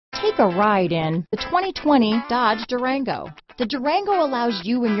Take a ride in the 2020 Dodge Durango. The Durango allows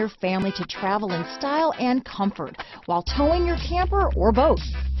you and your family to travel in style and comfort while towing your camper or boat.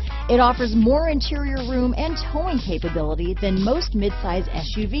 It offers more interior room and towing capability than most midsize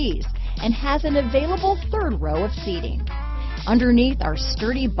SUVs and has an available third row of seating. Underneath are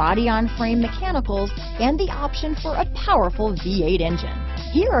sturdy body-on-frame mechanicals and the option for a powerful V8 engine.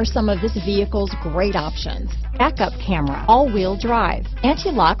 Here are some of this vehicle's great options: backup camera, all-wheel drive,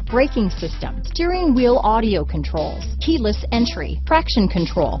 anti-lock braking system, steering wheel audio controls, keyless entry, traction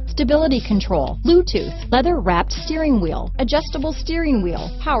control, stability control, Bluetooth, leather-wrapped steering wheel, adjustable steering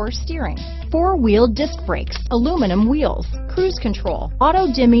wheel, power steering, four-wheel disc brakes, aluminum wheels, cruise control,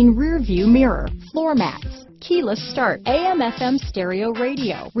 auto-dimming rear-view mirror, floor mats, keyless start, AM/FM stereo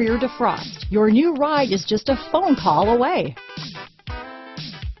radio, rear defrost. Your new ride is just a phone call away.